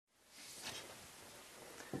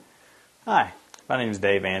Hi, my name is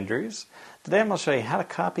Dave Andrews. Today I'm going to show you how to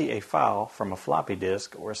copy a file from a floppy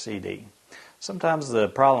disk or CD. Sometimes the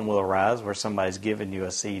problem will arise where somebody's given you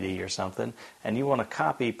a CD or something and you want to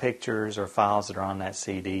copy pictures or files that are on that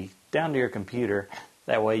CD down to your computer.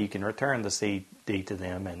 That way you can return the CD to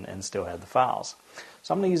them and still have the files.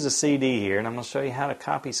 So I'm going to use a CD here and I'm going to show you how to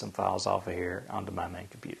copy some files off of here onto my main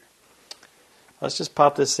computer. Let's just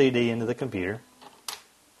pop this CD into the computer.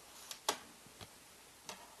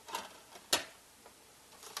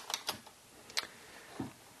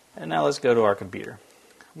 And now let's go to our computer.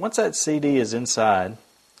 Once that CD is inside,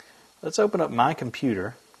 let's open up My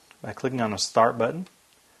Computer by clicking on the Start button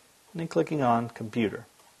and then clicking on Computer.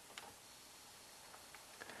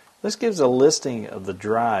 This gives a listing of the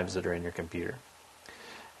drives that are in your computer.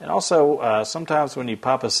 And also, sometimes when you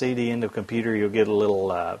pop a CD into a computer, you'll get a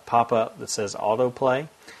little pop-up that says Autoplay.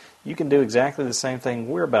 You can do exactly the same thing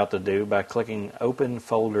we're about to do by clicking Open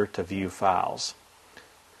Folder to view files.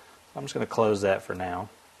 I'm just going to close that for now.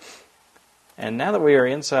 And now that we are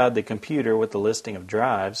inside the computer with the listing of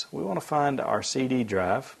drives, we want to find our CD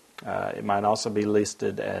drive. It might also be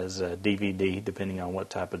listed as a DVD depending on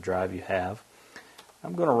what type of drive you have.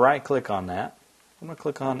 I'm going to right click on that. I'm going to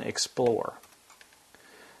click on Explore.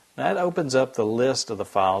 That opens up the list of the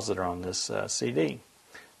files that are on this CD.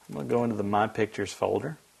 I'm going to go into the My Pictures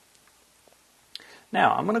folder.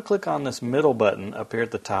 Now I'm going to click on this middle button up here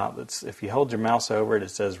at the top. If you hold your mouse over it,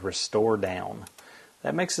 it says Restore Down.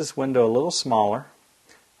 That makes this window a little smaller,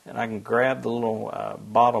 and I can grab the little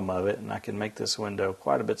bottom of it and I can make this window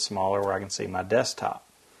quite a bit smaller where I can see my desktop.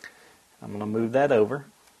 I'm going to move that over.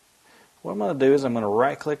 What I'm going to do is I'm going to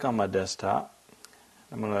right click on my desktop.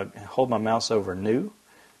 I'm going to hold my mouse over New.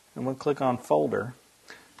 I'm going to click on Folder.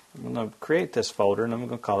 I'm going to create this folder and I'm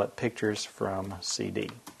going to call it Pictures from CD.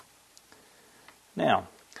 Now,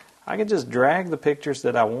 I can just drag the pictures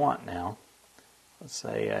that I want now. Let's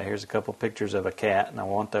say here's a couple pictures of a cat and I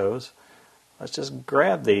want those. Let's just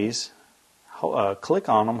grab these, click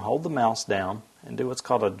on them, hold the mouse down, and do what's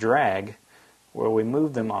called a drag, where we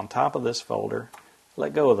move them on top of this folder,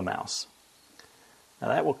 let go of the mouse. Now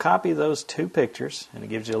that will copy those two pictures, and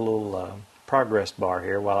it gives you a little progress bar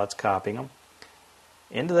here while it's copying them,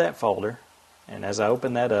 into that folder. And as I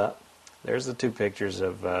open that up, there's the two pictures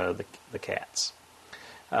of the cats.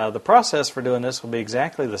 The process for doing this will be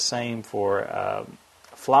exactly the same for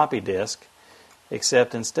floppy disk,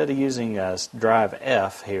 except instead of using drive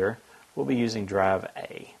F here, we'll be using drive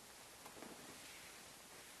A.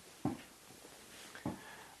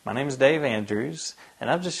 My name is Dave Andrews, and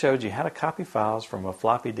I've just showed you how to copy files from a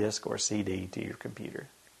floppy disk or CD to your computer.